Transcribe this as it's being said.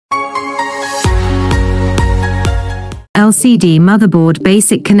LCD motherboard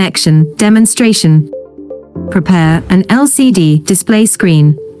basic connection demonstration. Prepare an LCD display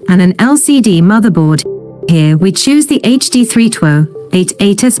screen and an LCD motherboard. Here we choose the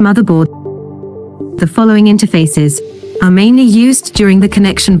HD328S motherboard. The following interfaces are mainly used during the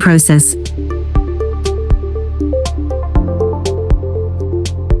connection process.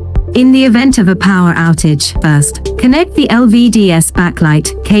 In the event of a power outage, first, connect the LVDS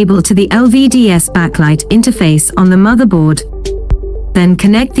backlight cable to the LVDS backlight interface on the motherboard. Then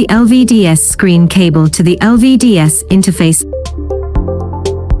connect the LVDS screen cable to the LVDS interface.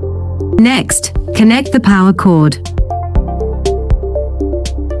 Next, connect the power cord.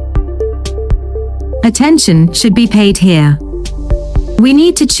 Attention should be paid here. We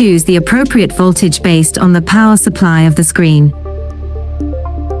need to choose the appropriate voltage based on the power supply of the screen.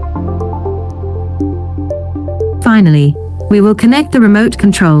 Finally, we will connect the remote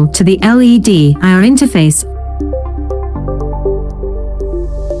control to the LED IR interface.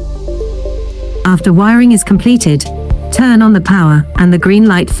 After wiring is completed, turn on the power and the green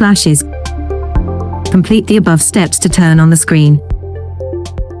light flashes. Complete the above steps to turn on the screen.